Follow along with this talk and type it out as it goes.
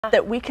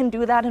that we can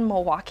do that in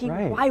Milwaukee.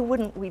 Right. Why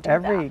wouldn't we do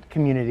Every that?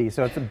 community,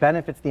 so it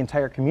benefits the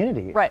entire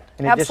community. Right.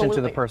 In addition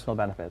to the Absolutely. personal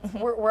benefits.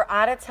 We're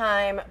out of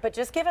time, but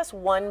just give us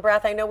one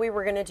breath. I know we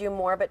were going to do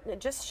more, but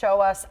just show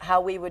us how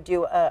we would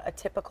do a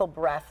typical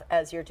breath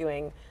as you're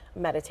doing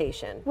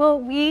meditation. Well,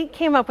 we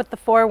came up with the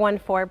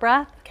 4-1-4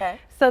 breath. Okay.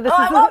 So this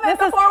I is love it, this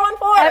the is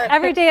 4-1-4.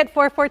 Every day at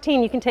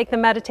 4:14, you can take the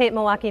Meditate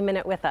Milwaukee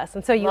Minute with us.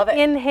 And so you Love it.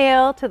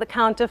 inhale to the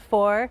count of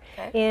 4,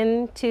 Okay.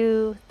 in,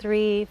 2,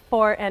 3,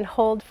 4, and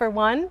hold for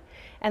 1.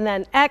 And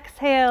then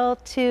exhale,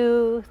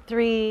 2,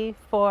 3,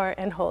 4,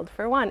 and hold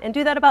for 1. And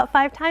do that about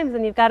 5 times,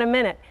 and you've got a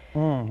minute.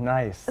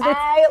 Nice.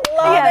 I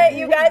love it,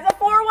 you guys. A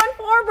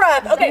 4-1-4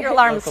 breath. Okay, your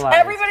alarms.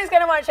 everybody's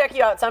going to want to check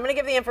you out, so I'm going to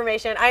give the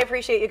information. I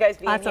appreciate you guys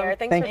being Awesome. here.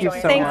 Thanks Thank for you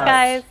joining so us. Thanks, much.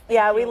 guys.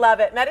 Yeah, we love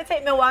it.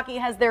 Meditate Milwaukee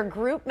has their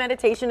group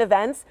meditation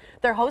events.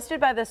 They're hosted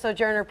by the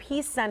Sojourner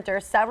Peace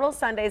Center several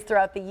Sundays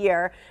throughout the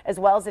year, as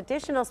well as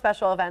additional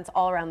special events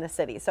all around the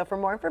city. So for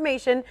more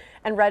information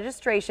and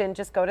registration,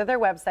 just go to their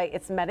website.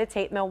 It's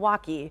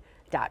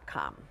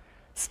meditatemilwaukee.com.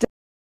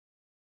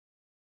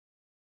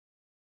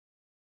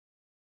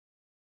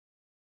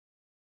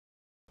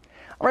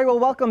 All right, well,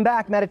 welcome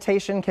back.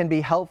 Meditation can be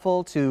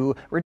helpful to